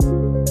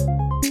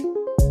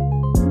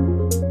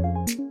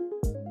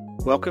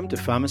Welcome to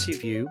Pharmacy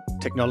View,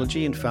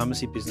 Technology and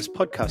Pharmacy Business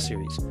podcast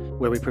series,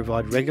 where we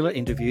provide regular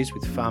interviews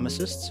with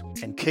pharmacists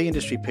and key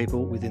industry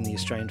people within the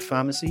Australian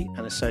pharmacy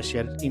and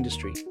associated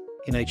industry.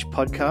 In each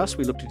podcast,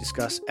 we look to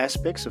discuss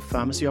aspects of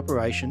pharmacy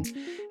operation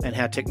and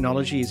how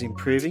technology is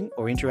improving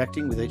or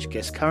interacting with each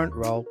guest's current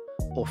role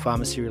or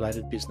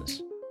pharmacy-related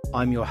business.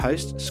 I'm your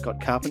host, Scott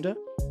Carpenter,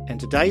 and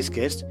today's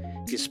guest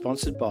is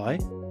sponsored by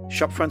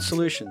Shopfront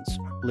Solutions,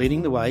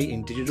 leading the way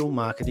in digital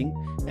marketing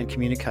and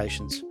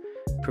communications,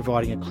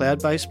 providing a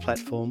cloud-based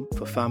platform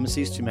for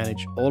pharmacies to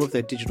manage all of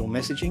their digital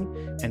messaging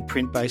and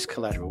print-based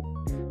collateral.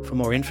 For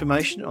more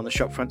information on the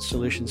Shopfront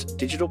Solutions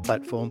digital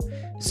platform,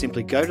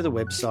 simply go to the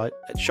website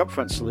at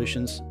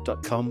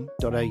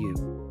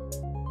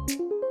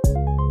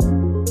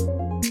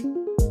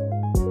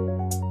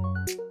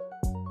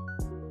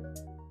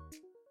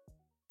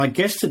shopfrontsolutions.com.au. My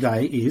guest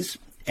today is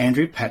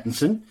Andrew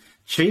Pattinson,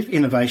 Chief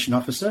Innovation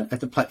Officer at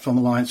the Platform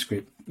Alliance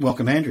Group.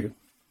 Welcome, Andrew.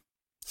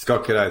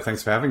 Scott, g'day.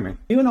 Thanks for having me.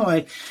 You and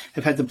I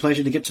have had the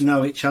pleasure to get to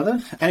know each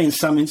other and in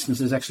some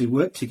instances actually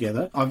work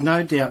together. I've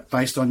no doubt,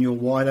 based on your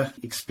wider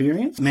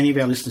experience, many of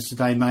our listeners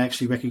today may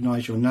actually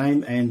recognise your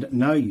name and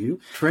know you.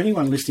 For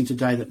anyone listening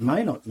today that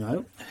may not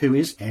know, who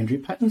is Andrew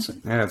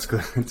Pattinson? Yeah, it's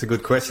good. It's a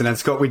good question. And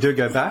Scott, we do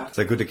go back,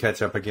 so good to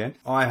catch up again.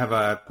 I have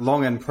a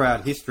long and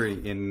proud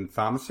history in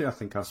pharmacy. I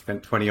think I've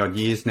spent 20 odd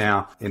years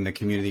now in the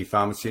community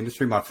pharmacy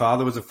industry. My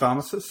father was a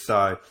pharmacist,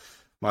 so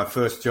my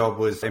first job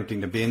was emptying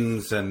the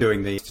bins and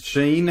doing the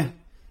sheen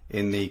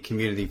in the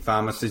community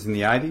pharmacies in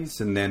the 80s.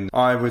 And then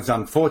I was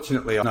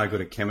unfortunately no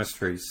good at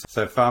chemistry.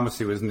 So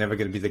pharmacy was never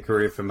going to be the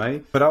career for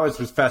me. But I always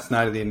was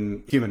fascinated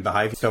in human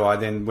behaviour. So I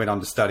then went on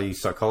to study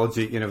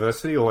psychology at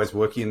university, always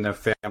working in the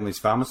family's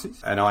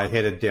pharmacies. And I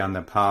headed down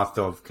the path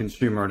of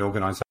consumer and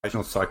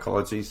organisational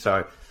psychology.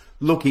 So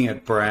looking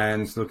at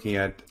brands, looking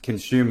at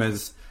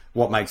consumers,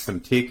 what makes them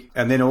tick,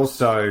 and then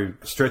also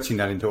stretching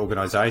that into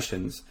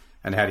organisations.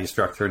 And how do you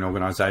structure an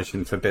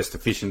organisation for best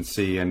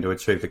efficiency and to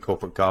achieve the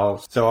corporate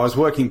goals? So I was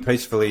working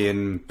peacefully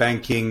in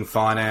banking,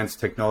 finance,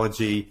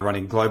 technology,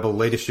 running global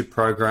leadership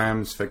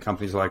programs for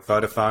companies like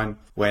Vodafone,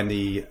 when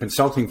the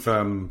consulting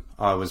firm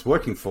I was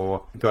working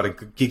for got a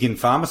gig in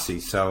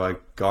pharmacy. So a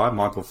guy,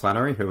 Michael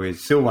Flannery, who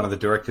is still one of the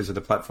directors of the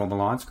Platform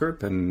Alliance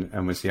Group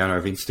and was the owner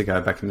of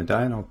Instago back in the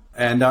day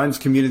and owns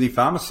community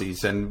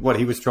pharmacies. And what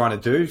he was trying to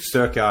do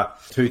circa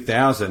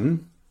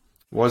 2000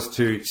 was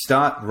to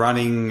start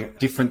running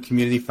different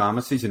community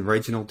pharmacies in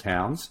regional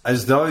towns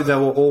as though they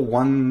were all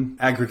one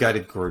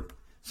aggregated group.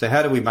 So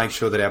how do we make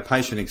sure that our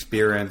patient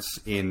experience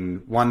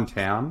in one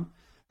town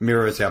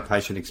mirrors our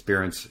patient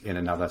experience in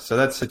another? So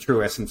that's the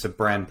true essence of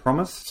brand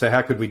promise. So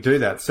how could we do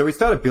that? So we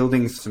started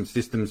building some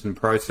systems and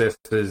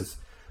processes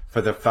for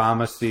the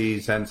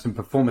pharmacies and some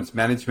performance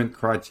management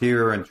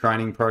criteria and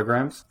training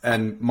programs.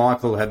 And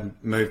Michael had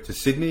moved to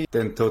Sydney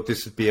and thought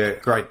this would be a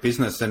great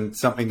business and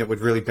something that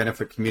would really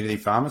benefit community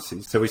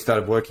pharmacies. So we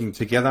started working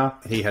together.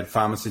 He had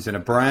pharmacies in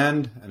a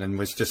brand and then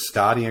was just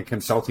starting a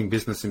consulting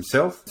business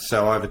himself.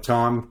 So over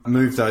time,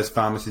 moved those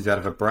pharmacies out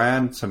of a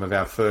brand. Some of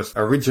our first,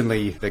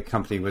 originally the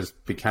company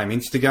became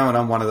Instago, and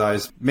I'm one of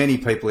those many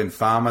people in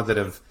pharma that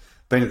have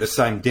been at the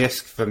same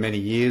desk for many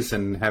years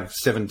and have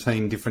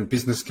 17 different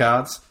business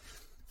cards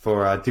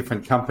for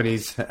different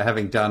companies,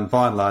 having done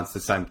by and large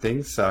the same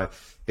thing. So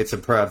it's a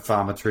proud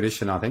pharma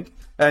tradition, I think.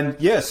 And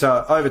yeah,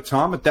 so over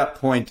time, at that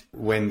point,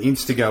 when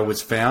Instago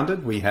was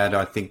founded, we had,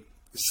 I think,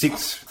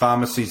 6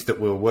 pharmacies that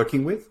we were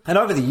working with. And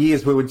over the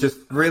years, we would just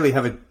really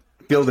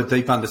build a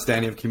deep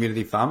understanding of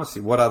community pharmacy.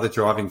 What are the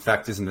driving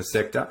factors in the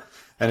sector?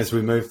 And as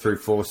we moved through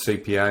 4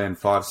 CPA and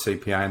 5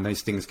 CPA, and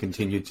these things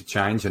continued to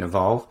change and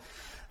evolve.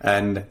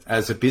 And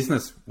as a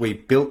business, we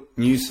built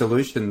new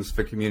solutions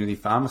for community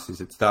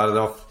pharmacies. It started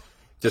off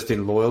just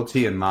in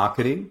loyalty and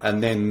marketing,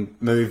 and then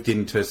moved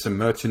into some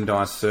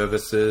merchandise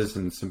services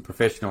and some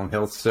professional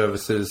health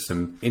services,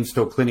 some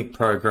in-store clinic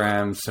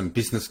programs, some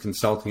business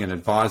consulting and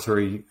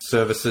advisory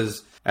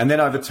services. And then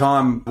over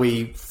time,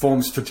 we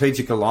formed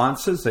strategic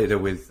alliances, either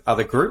with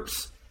other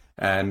groups,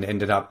 and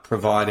ended up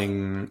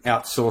providing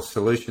outsourced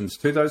solutions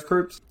to those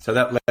groups. So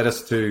that led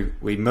us to,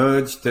 we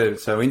merged,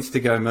 so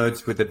Instago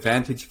merged with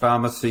Advantage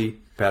Pharmacy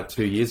about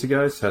 2 years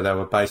ago. So they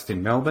were based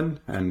in Melbourne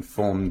and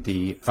formed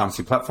the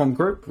Pharmacy Platform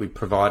Group. We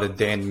provided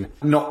then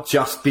not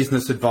just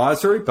business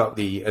advisory, but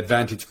the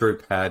Advantage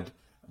Group had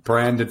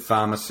branded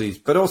pharmacies,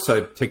 but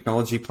also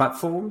technology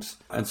platforms.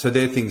 And so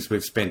they're things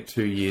we've spent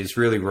 2 years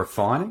really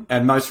refining.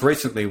 And most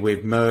recently,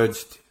 we've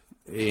merged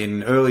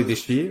in early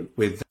this year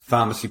with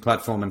Pharmacy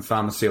Platform and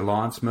Pharmacy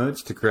Alliance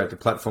merged to create the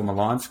Platform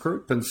Alliance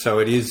Group. And so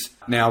it is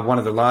now one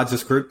of the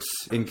largest groups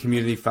in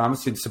community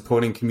pharmacy and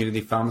supporting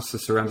community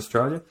pharmacists around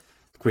Australia.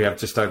 We have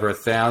just over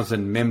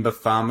 1,000 member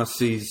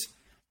pharmacies.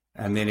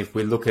 And then if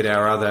we look at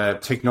our other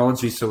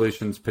technology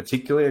solutions,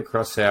 particularly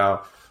across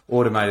our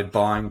automated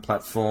buying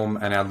platform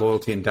and our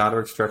loyalty and data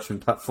extraction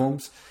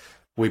platforms,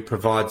 we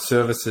provide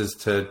services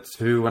to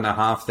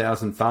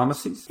 2,500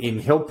 pharmacies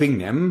in helping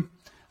them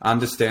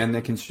understand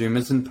their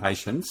consumers and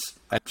patients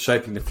and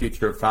shaping the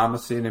future of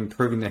pharmacy and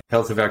improving the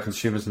health of our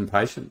consumers and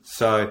patients.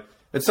 So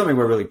it's something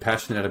we're really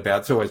passionate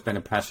about. It's always been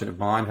a passion of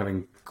mine,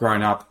 having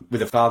grown up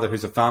with a father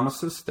who's a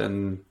pharmacist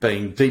and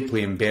being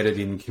deeply embedded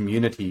in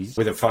communities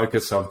with a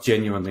focus of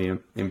genuinely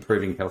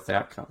improving health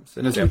outcomes.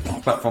 And as our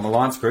Platform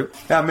Alliance Group,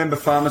 our member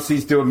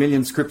pharmacies do 1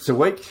 million scripts a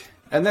week,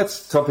 and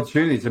that's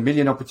opportunities, 1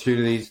 million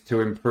opportunities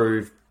to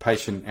improve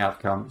patient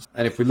outcomes.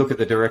 And if we look at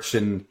the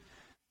direction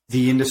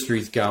the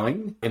industry's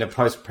going in a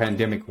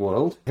post-pandemic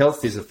world,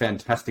 health is a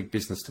fantastic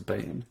business to be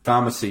in.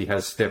 Pharmacy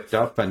has stepped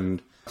up,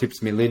 and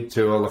tips me lid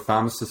to all the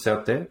pharmacists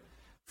out there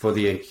for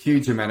the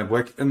huge amount of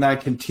work, and they're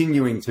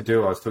continuing to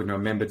do. I was talking to a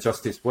member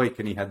just this week,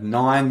 and he had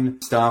 9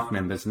 staff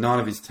members, 9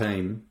 of his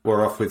team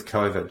were off with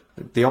COVID.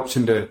 The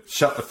option to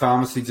shut the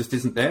pharmacy just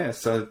isn't there,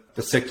 so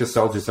the sector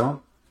soldiers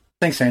on.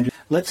 Thanks, Andrew.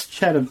 Let's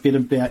chat a bit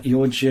about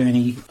your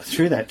journey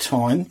through that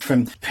time,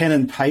 from pen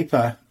and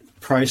paper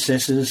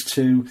processes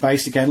to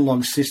basic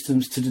analog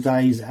systems to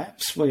today's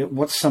apps.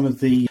 What's some of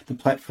the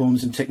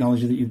platforms and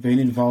technology that you've been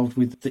involved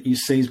with that you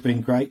see as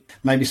being great?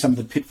 Maybe some of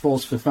the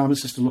pitfalls for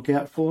pharmacists to look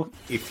out for?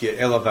 If you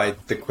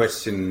elevate the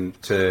question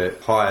to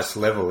highest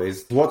level,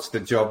 is what's the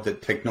job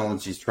that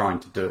technology is trying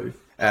to do?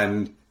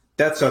 And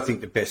that's, I think,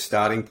 the best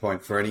starting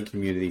point for any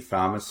community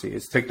pharmacy.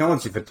 Is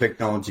technology for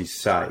technology's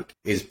sake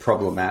is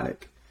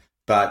problematic,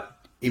 but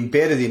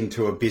embedded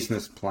into a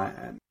business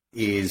plan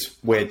is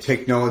where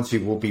technology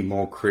will be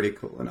more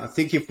critical. And I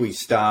think if we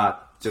start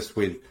just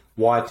with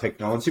why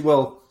technology,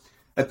 well,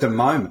 at the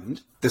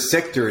moment, the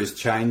sector is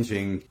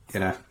changing.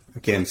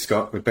 Again,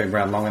 Scott, we've been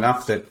around long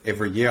enough that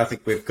every year I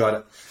think we've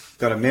got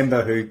a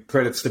member who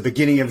credits the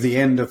beginning of the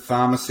end of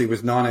pharmacy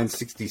was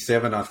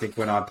 1967, I think,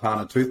 when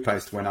Ipana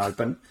toothpaste went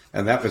open,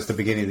 and that was the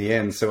beginning of the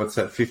end. So what's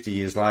that, 50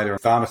 years later?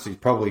 Pharmacy's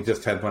probably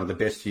just had one of the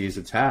best years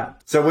it's had.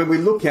 So when we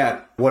look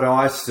at what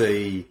I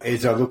see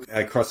as I look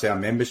across our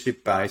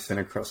membership base and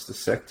across the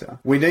sector,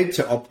 we need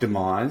to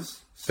optimise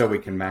so we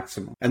can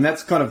maximize. And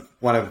that's kind of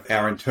one of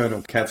our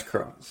internal catch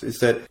cries, is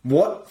that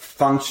what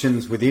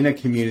functions within a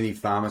community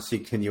pharmacy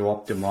can you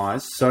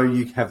optimise so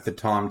you have the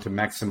time to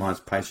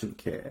maximise patient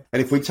care?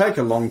 And if we take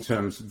a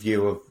long-term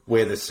view of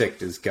where the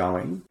sector's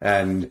going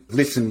and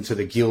listen to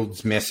the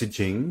guild's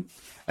messaging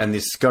and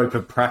this scope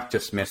of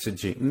practice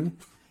messaging,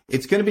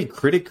 it's going to be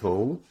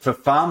critical for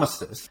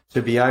pharmacists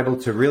to be able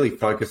to really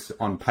focus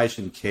on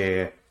patient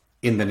care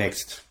in the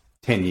next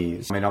 10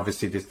 years. I mean,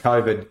 obviously, this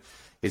COVID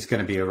is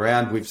going to be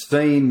around. We've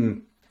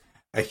seen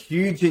a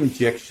huge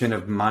injection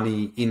of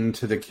money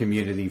into the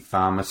community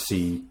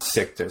pharmacy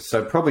sector.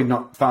 So probably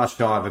not far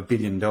shy of $1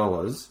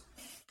 billion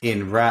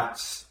in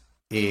RATs,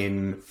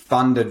 in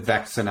funded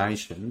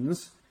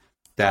vaccinations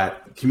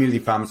that community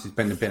pharmacy has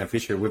been the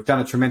beneficiary. We've done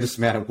a tremendous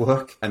amount of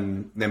work,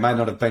 and there may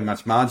not have been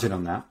much margin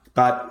on that.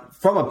 But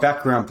from a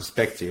background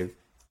perspective,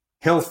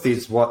 health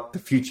is what the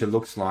future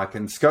looks like,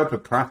 and scope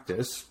of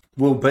practice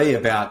will be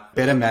about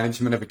better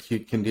management of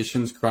acute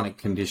conditions, chronic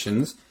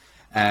conditions,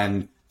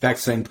 and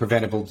vaccine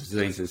preventable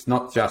diseases,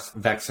 not just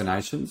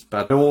vaccinations,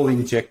 but all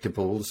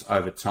injectables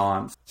over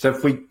time. So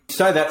if we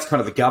say that's kind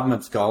of the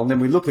government's goal, and then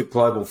we look at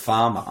global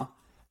pharma,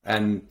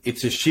 and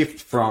it's a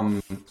shift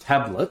from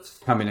tablets,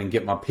 come in and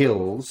get my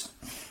pills,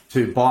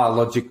 to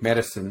biologic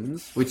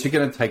medicines, which are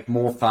going to take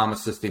more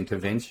pharmacist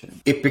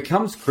intervention. It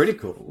becomes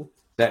critical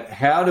that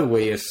how do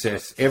we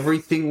assess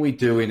everything we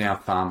do in our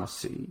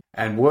pharmacy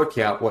and work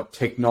out what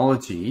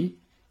technology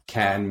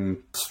can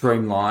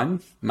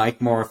streamline,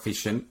 make more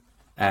efficient,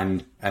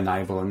 and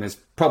enable. And there's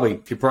probably,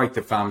 if you break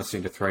the pharmacy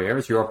into 3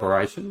 areas, your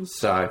operations,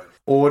 so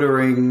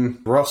ordering,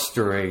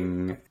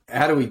 rostering,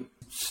 how do we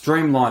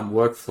streamline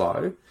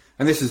workflow?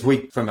 And this is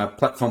from a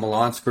Platform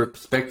Alliance Group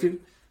perspective.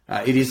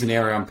 It is an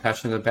area I'm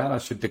passionate about. I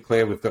should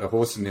declare we've got a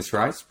horse in this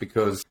race,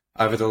 because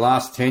over the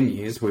last 10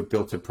 years, we've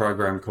built a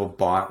program called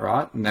Buy It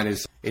Right, and that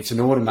is, it's an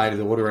automated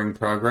ordering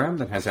program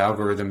that has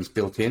algorithms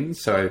built in.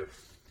 So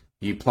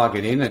you plug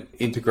it in, it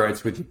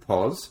integrates with your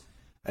POS,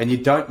 and you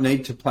don't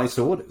need to place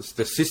orders.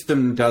 The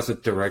system does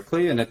it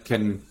directly, and it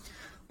can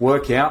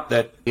work out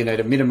that you need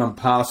a minimum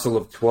parcel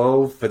of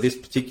 12 for this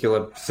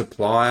particular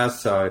supplier.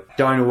 So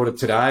don't order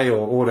today,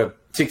 or order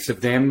 6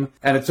 of them.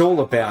 And it's all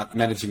about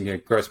managing your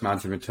gross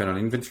margin return on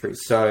inventory.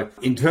 So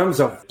in terms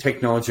of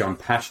technology I'm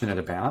passionate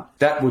about,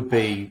 that would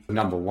be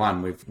number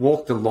one. We've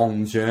walked a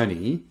long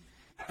journey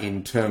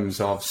in terms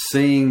of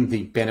seeing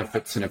the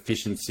benefits and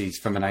efficiencies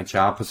from an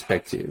HR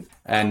perspective.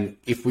 And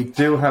if we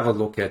do have a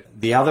look at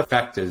the other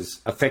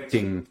factors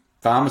affecting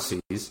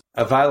pharmacies,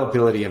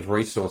 availability of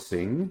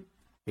resourcing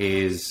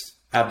is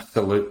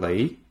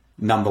absolutely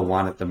number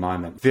one at the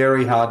moment.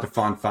 Very hard to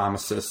find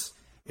pharmacists.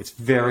 It's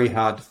very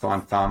hard to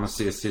find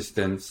pharmacy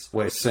assistants.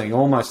 We're seeing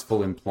almost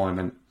full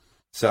employment.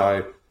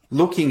 So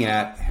looking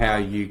at how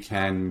you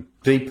can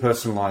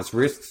depersonalise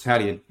risks, how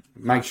do you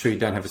make sure you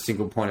don't have a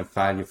single point of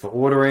failure for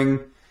ordering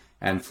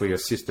and for your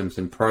systems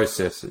and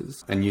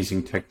processes, and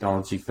using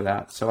technology for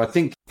that. So I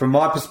think from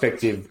my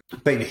perspective,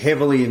 been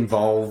heavily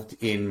involved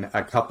in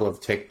a couple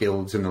of tech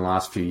builds in the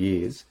last few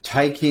years,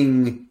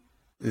 taking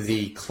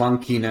the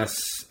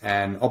clunkiness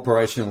and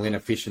operational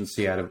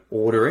inefficiency out of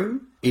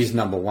ordering is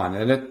number one.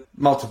 And it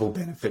multiple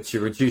benefits. You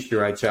reduce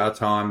your HR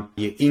time,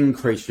 you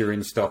increase your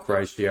in-stock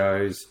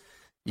ratios,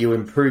 you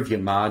improve your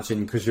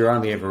margin because you're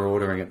only ever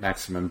ordering at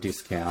maximum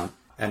discount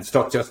and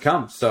stock just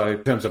comes. So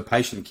in terms of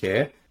patient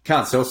care,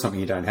 can't sell something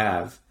you don't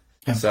have.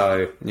 Yeah.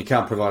 So you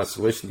can't provide a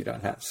solution you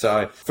don't have.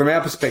 So from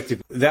our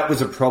perspective, that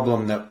was a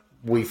problem that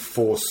we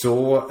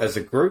foresaw as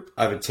a group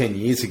over 10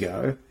 years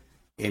ago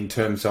in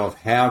terms of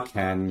how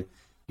can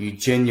you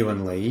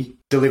genuinely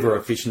deliver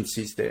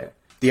efficiencies there.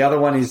 The other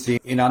one is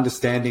in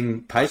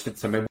understanding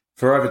patients. I mean,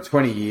 for over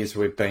 20 years,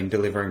 we've been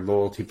delivering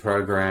loyalty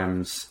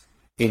programs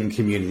in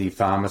community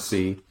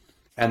pharmacy.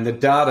 And the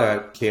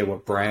data, care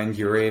what brand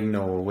you're in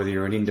or whether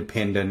you're an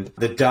independent,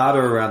 the data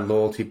around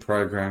loyalty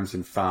programs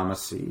in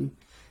pharmacy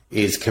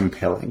is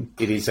compelling.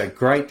 It is a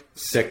great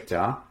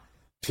sector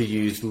to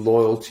use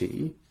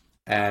loyalty.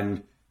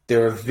 And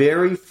there are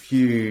very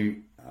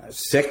few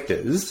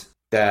sectors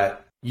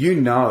that you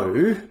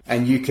know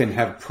and you can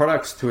have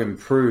products to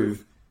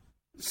improve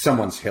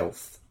someone's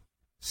health.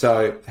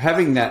 So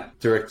having that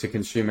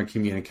direct-to-consumer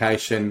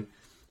communication,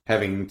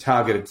 having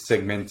targeted,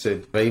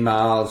 segmented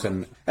emails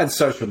and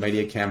social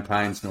media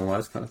campaigns and all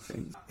those kind of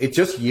things, it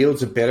just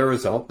yields a better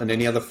result than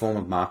any other form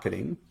of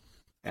marketing.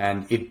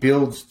 And it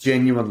builds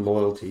genuine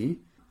loyalty,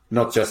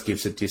 not just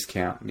gives a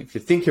discount. And if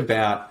you think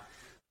about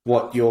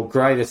what your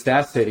greatest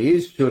asset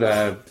is, should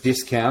a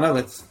discounter,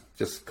 let's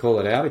just call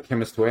it out, a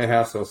Chemist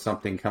Warehouse or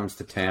something comes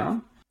to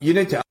town, you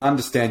need to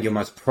understand your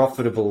most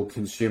profitable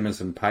consumers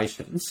and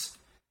patients,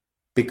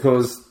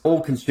 because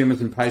all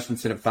consumers and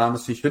patients in a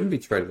pharmacy shouldn't be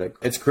treated like.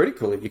 It's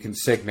critical that you can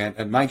segment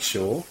and make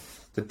sure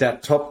that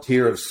that top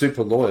tier of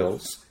super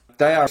loyals,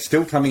 they are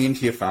still coming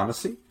into your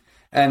pharmacy.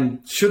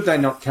 And should they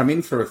not come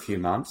in for a few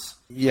months,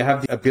 you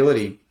have the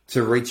ability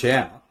to reach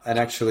out and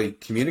actually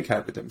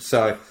communicate with them.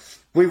 So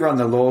we run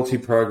the loyalty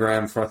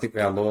program for, I think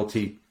our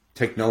loyalty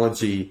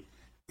technology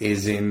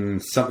is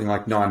in something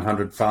like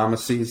 900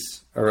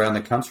 pharmacies around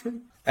the country.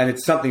 And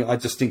it's something I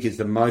just think is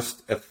the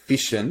most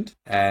efficient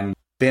and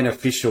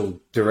beneficial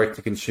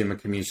direct-to-consumer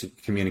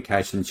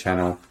communication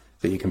channel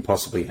that you can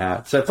possibly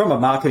have. So from a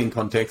marketing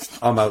context,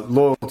 I'm a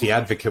loyalty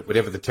advocate,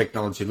 whatever the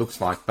technology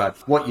looks like. But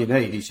what you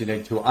need is you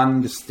need to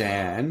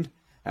understand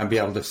and be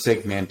able to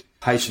segment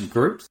patient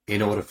groups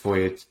in order for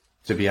you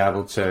to be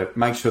able to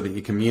make sure that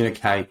you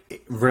communicate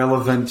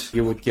relevant.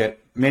 You would get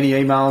many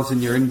emails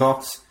in your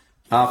inbox.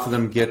 Half of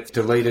them get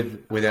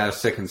deleted without a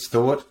second's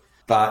thought.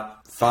 But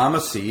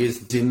pharmacy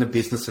is in the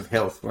business of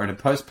health. We're in a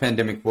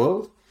post-pandemic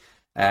world,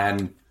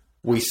 and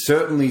we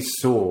certainly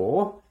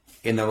saw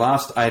in the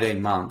last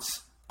 18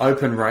 months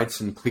open rates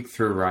and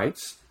click-through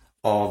rates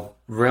of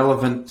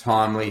relevant,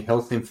 timely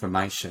health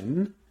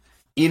information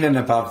in and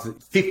above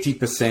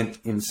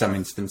 50% in some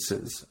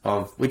instances,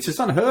 of which is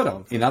unheard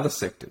of in other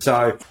sectors.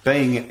 So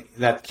being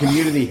that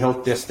community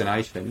health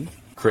destination,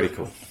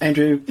 critical.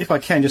 Andrew, if I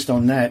can, just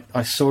on that,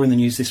 I saw in the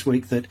news this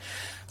week that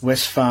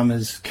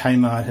Wesfarmers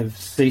Kmart have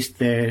ceased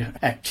their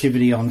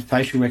activity on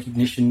facial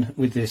recognition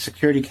with their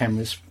security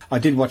cameras. I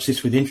did watch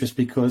this with interest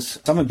because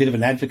I'm a bit of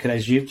an advocate,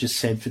 as you've just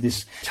said, for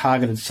this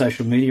targeted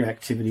social media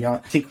activity. I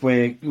think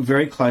we're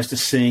very close to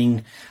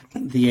seeing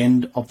the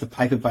end of the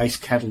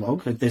paper-based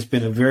catalogue. There's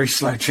been a very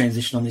slow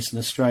transition on this in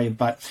Australia,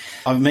 but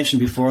I've mentioned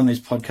before on these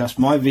podcasts,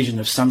 my vision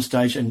of some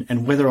stage,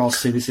 and whether I'll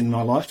see this in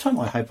my lifetime,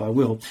 I hope I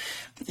will,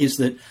 is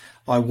that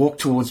I walk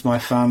towards my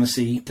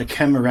pharmacy, the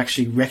camera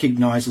actually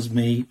recognises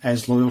me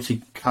as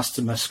loyalty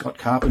customer Scott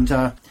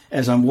Carpenter.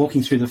 As I'm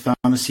walking through the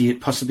pharmacy,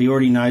 it possibly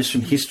already knows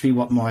from history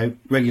what my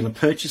regular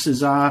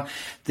purchases are.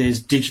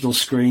 There's digital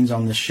screens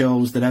on the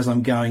shelves that as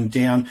I'm going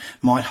down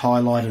might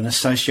highlight an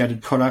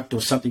associated product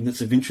or something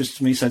that's of interest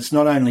to me. So it's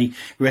not only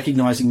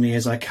recognising me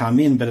as I come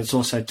in, but it's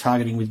also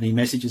targeting with me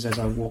messages as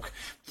I walk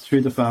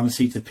through the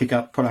pharmacy to pick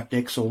up product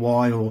X or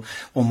Y or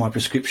my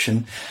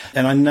prescription.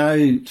 And I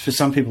know for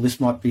some people this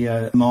might be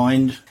a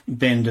mind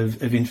bend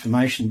of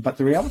information, but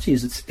the reality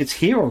is it's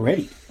here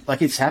already.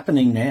 Like, it's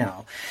happening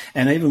now.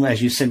 And even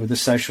as you said with the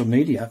social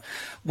media,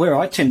 where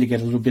I tend to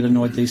get a little bit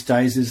annoyed these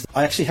days is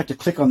I actually have to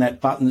click on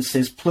that button that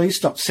says, please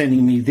stop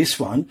sending me this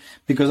one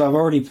because I've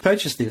already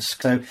purchased this.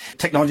 So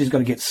technology's got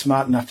to get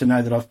smart enough to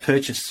know that I've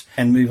purchased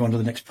and move on to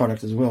the next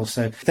product as well.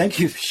 So thank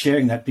you for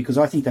sharing that, because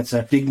I think that's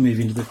a big move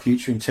into the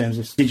future in terms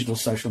of digital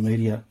social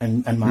media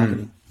and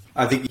marketing.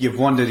 I think you've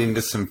wandered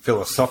into some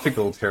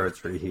philosophical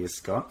territory here,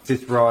 Scott. Is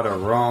this right or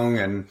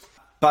wrong?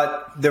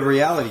 But the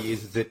reality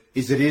is that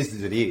it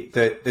is.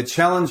 The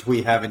challenge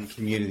we have in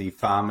community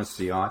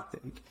pharmacy, I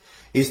think,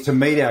 is to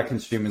meet our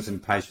consumers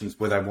and patients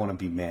where they want to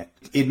be met.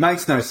 It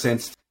makes no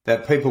sense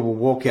that people will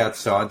walk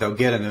outside, they'll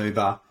get an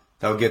Uber,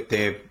 they'll get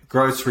their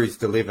groceries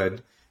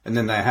delivered, and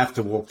then they have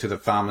to walk to the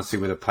pharmacy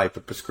with a paper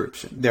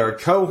prescription. There are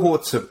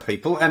cohorts of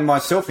people, and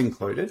myself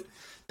included.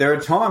 There are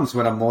times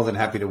when I'm more than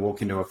happy to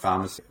walk into a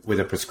pharmacy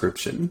with a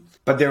prescription,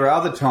 but there are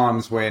other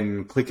times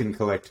when click and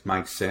collect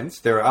makes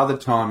sense. There are other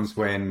times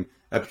when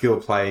a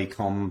pure play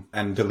e-com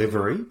and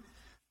delivery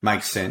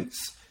makes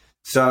sense.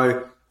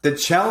 So the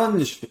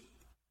challenge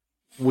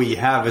we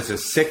have as a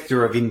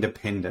sector of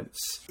independence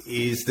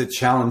is the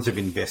challenge of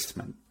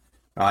investment,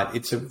 right?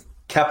 It's a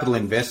capital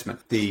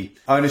investment. The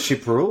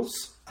ownership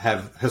rules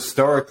have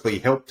historically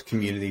helped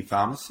community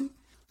pharmacy.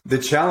 The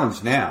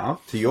challenge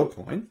now, to your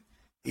point,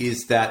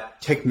 is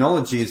that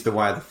technology is the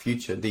way of the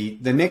future. The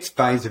next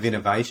phase of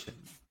innovation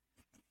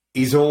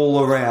is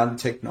all around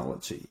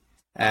technology,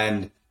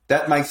 and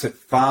that makes it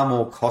far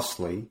more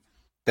costly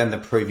than the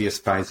previous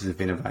phases of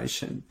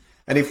innovation.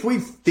 And if we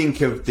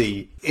think of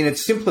in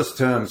its simplest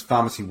terms,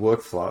 pharmacy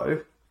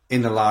workflow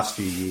in the last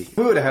few years, if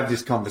we were to have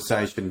this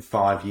conversation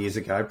 5 years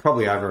ago,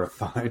 probably over a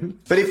phone,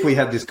 but if we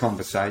had this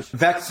conversation,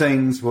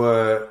 vaccines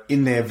were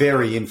in their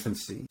very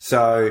infancy.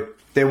 So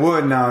there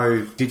were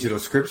no digital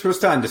scripts. We're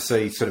starting to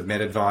see sort of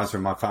MedAdvisor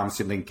and My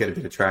Pharmacy Link get a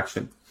bit of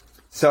traction.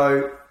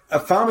 So a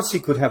pharmacy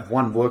could have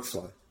one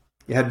workflow.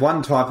 You had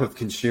one type of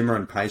consumer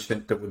and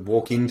patient that would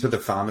walk into the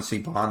pharmacy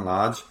by and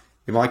large.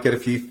 You might get a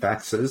few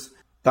faxes,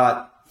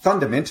 but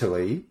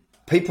fundamentally,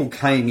 people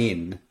came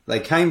in, they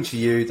came to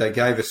you, they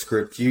gave a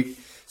script,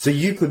 so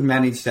you could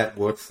manage that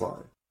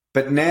workflow.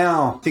 But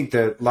now, I think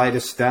the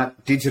latest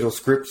stat, digital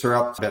scripts are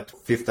up to about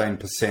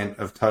 15%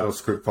 of total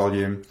script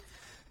volume.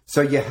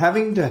 So you're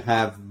having to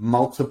have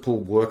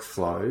multiple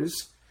workflows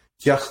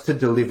just to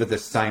deliver the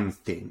same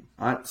thing,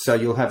 right? So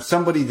you'll have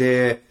somebody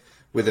there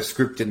with a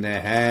script in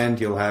their hand,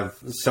 you'll have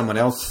someone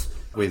else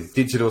with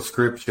digital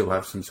scripts, you'll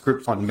have some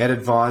scripts on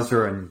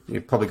MedAdvisor, and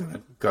you've probably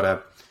got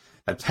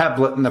a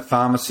tablet in the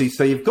pharmacy.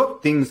 So you've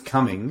got things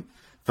coming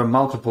from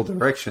multiple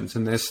directions,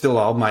 and there's still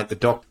old mate, the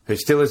doc, who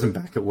still isn't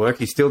back at work.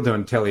 He's still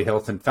doing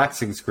telehealth and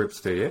faxing scripts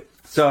to you.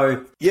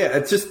 So, yeah,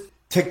 it's just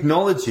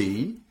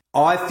technology.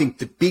 I think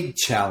the big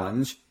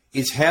challenge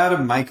is how to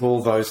make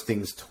all those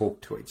things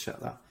talk to each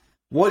other.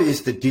 What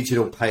is the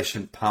digital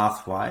patient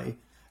pathway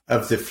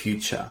of the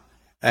future?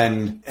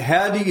 And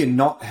how do you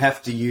not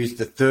have to use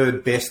the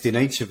third best in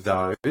each of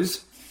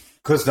those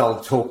because they'll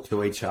talk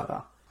to each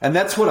other? And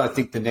that's what I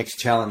think the next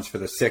challenge for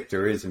the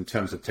sector is in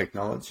terms of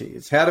technology,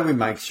 is how do we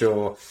make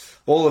sure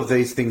all of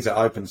these things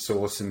are open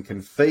source and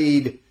can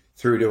feed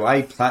through to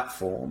a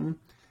platform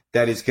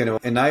that is going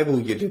to enable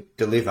you to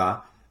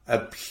deliver a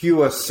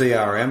pure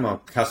CRM or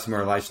customer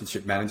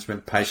relationship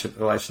management, patient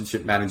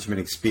relationship management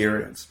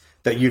experience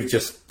that you've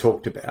just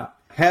talked about.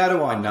 How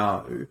do I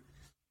know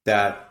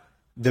that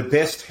the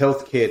best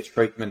healthcare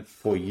treatment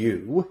for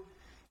you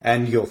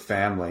and your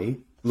family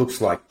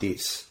looks like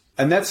this?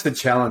 And that's the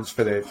challenge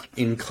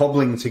in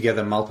cobbling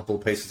together multiple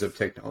pieces of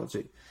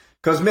technology.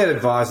 Because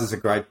MedAdvisor is a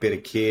great bit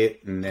of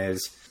kit and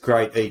there's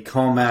great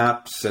e-com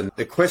apps. And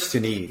the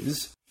question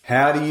is,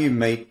 how do you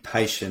meet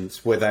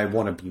patients where they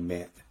want to be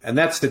met? And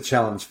that's the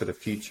challenge for the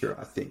future,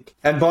 I think.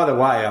 And by the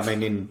way, I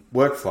mean, in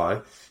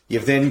workflow,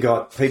 you've then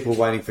got people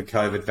waiting for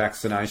COVID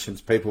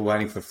vaccinations, people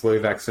waiting for flu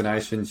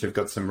vaccinations. You've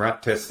got some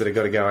rat tests that have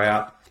got to go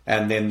out.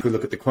 And then if we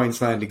look at the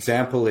Queensland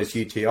example, there's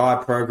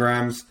UTI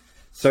programs.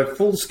 So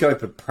full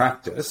scope of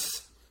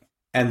practice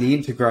and the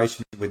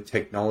integration with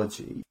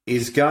technology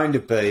is going to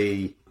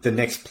be the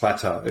next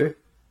plateau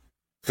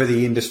for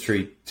the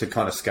industry to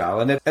kind of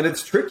scale. And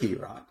it's tricky,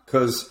 right?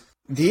 Because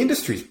the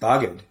industry's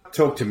buggered.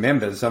 Talk to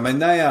members. I mean,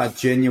 they are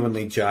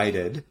genuinely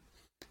jaded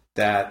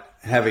that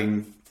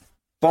having,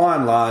 by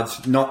and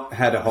large, not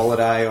had a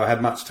holiday or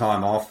had much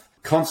time off,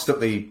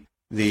 constantly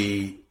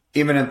the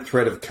imminent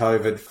threat of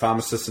COVID,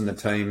 pharmacists and the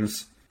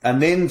teams,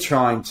 and then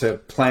trying to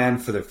plan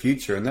for the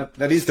future. And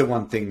that is the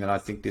one thing that I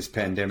think this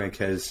pandemic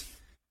has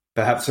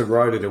perhaps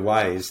eroded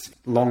away, is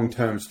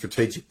long-term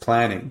strategic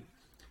planning,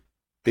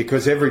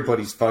 because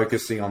everybody's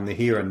focusing on the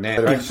here and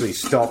now. To actually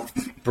stop,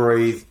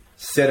 breathe,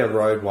 set a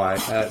roadway,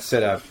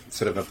 set a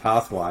sort of a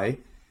pathway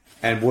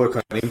and work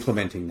on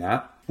implementing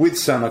that. With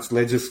so much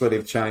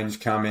legislative change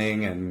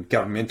coming and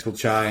governmental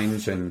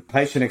change and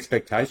patient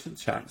expectation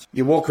change.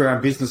 You walk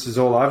around businesses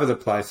all over the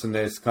place and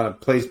there's kind of,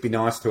 please be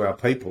nice to our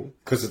people,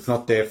 because it's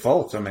not their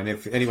fault. I mean,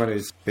 if anyone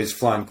who's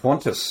flown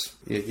Qantas,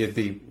 you'd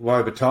be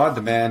woe betide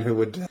the man who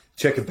would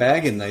check a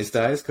bag in these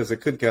days, because it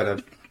could go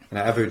to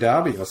Abu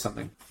Dhabi or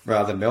something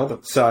rather than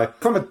Melbourne. So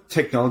from a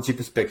technology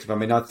perspective, I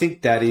mean, I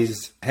think that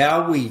is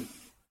how we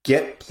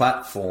get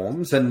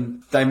platforms,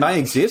 and they may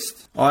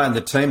exist. I and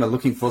the team are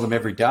looking for them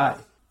every day,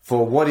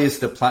 for what is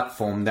the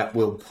platform that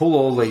will pull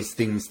all these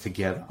things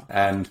together,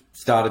 and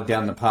started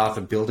down the path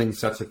of building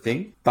such a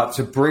thing. But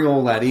to bring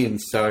all that in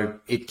so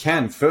it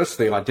can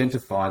firstly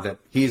identify that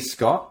here's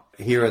Scott,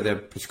 here are the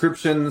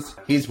prescriptions,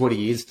 here's what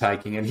he is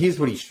taking, and here's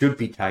what he should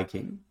be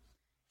taking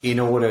in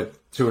order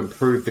to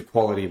improve the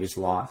quality of his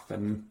life.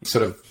 And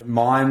sort of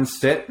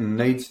mindset and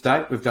need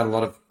state, we've done a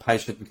lot of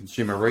patient and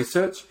consumer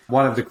research.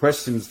 One of the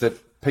questions that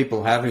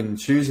people have in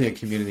choosing a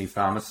community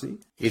pharmacy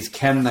is,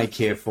 can they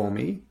care for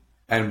me?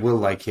 And will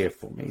they care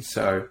for me?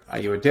 So are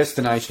you a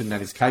destination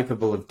that is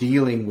capable of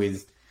dealing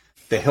with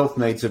the health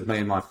needs of me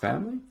and my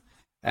family?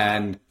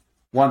 And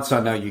once I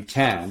know you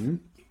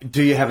can,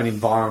 do you have an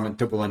environment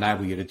that will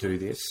enable you to do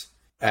this?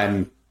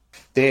 And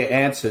their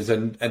answers,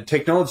 and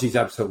technology is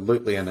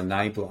absolutely an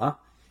enabler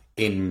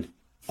in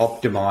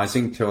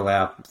optimising to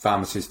allow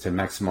pharmacists to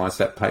maximise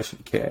that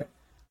patient care.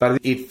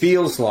 But it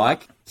feels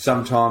like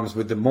sometimes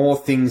with the more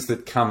things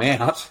that come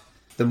out,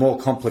 the more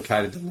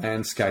complicated the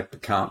landscape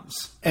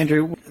becomes.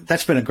 Andrew,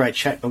 that's been a great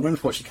chat, but we're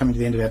unfortunately coming to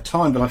the end of our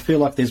time, but I feel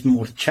like there's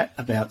more to chat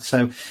about.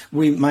 So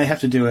we may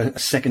have to do a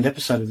second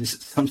episode of this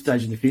at some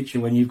stage in the future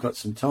when you've got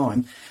some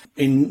time.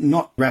 In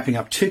not wrapping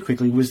up too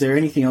quickly, was there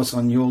anything else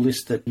on your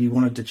list that you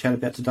wanted to chat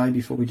about today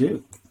before we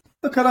do?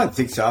 Look, I don't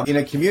think so. In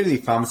a community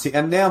pharmacy,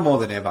 and now more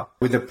than ever,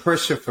 with the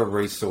pressure for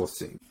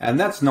resourcing, and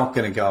that's not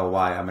going to go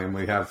away. I mean,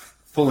 we have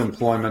full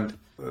employment,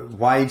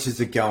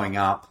 wages are going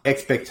up,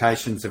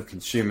 expectations of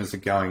consumers are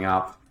going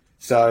up.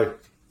 So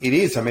it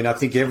is. I mean, I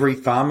think every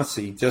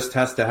pharmacy just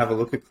has to have a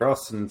look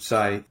across and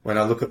say, when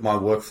I look at my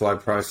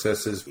workflow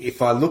processes,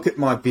 if I look at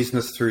my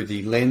business through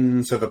the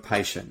lens of a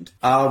patient,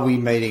 are we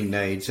meeting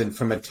needs? And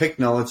from a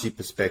technology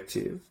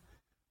perspective,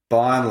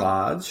 by and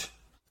large,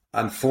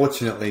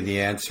 unfortunately, the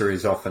answer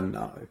is often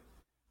no,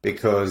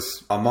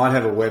 because I might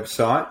have a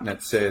website and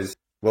it says,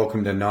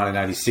 welcome to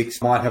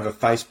 1986. I might have a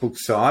Facebook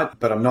site,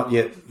 but I'm not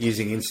yet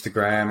using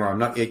Instagram or I'm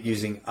not yet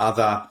using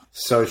other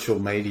social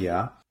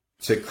media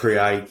to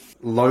create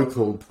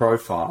local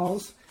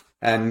profiles.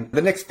 And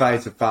the next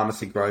phase of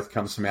pharmacy growth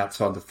comes from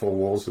outside the four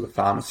walls of the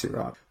pharmacy,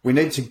 right? We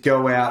need to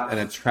go out and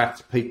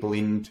attract people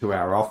into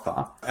our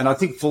offer. And I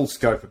think full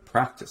scope of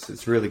practice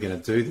is really going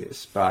to do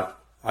this, but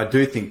I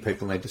do think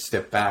people need to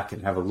step back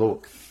and have a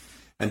look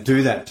and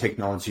do that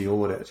technology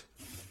audit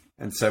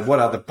and say, what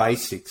are the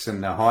basics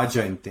and the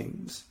hygiene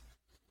things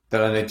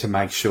that I need to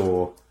make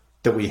sure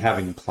that we have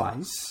in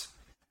place?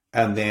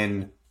 And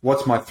then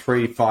what's my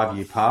 3-5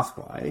 year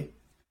pathway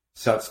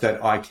such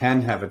that I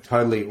can have a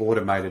totally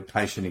automated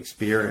patient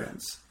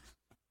experience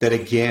that,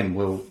 again,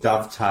 will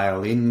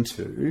dovetail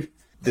into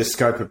the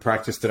scope of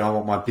practice that I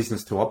want my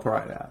business to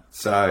operate at.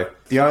 So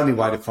the only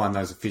way to find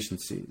those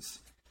efficiencies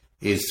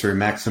is through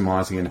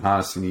maximising and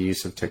harnessing the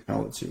use of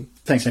technology.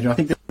 Thanks, Andrew. I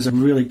think there's a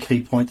really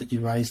key point that you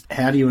raised.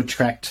 How do you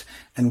attract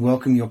and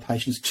welcome your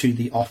patients to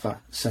the offer?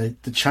 So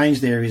the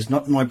change there is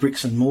not my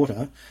bricks and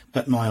mortar,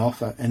 but my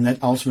offer. And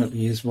that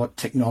ultimately is what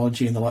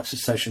technology and the likes of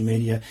social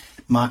media,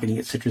 marketing,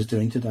 etc. is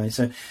doing today.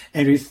 So,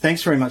 Andrew,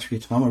 thanks very much for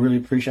your time. I really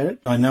appreciate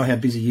it. I know how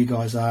busy you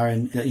guys are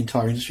in the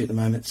entire industry at the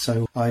moment.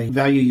 So I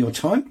value your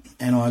time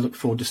and I look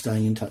forward to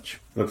staying in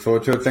touch. Look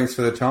forward to it. Thanks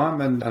for the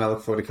time and I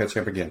look forward to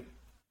catching up again.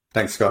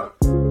 Thanks, Scott.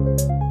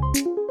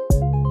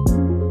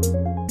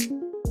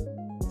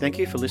 Thank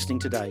you for listening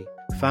today.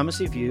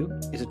 Pharmacy View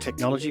is a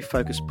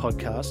technology-focused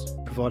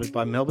podcast provided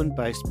by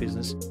Melbourne-based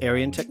business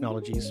Arian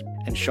Technologies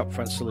and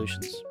Shopfront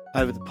Solutions.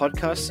 Over the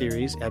podcast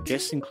series, our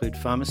guests include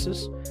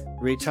pharmacists,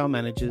 retail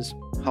managers,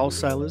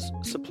 wholesalers,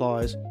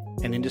 suppliers,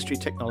 and industry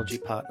technology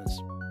partners.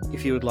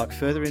 If you would like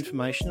further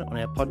information on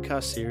our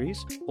podcast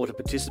series or to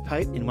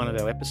participate in one of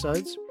our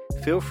episodes,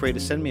 feel free to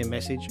send me a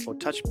message or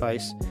touch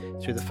base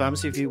through the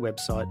Pharmacy View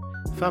website,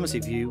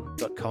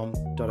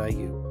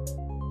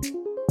 pharmacyview.com.au.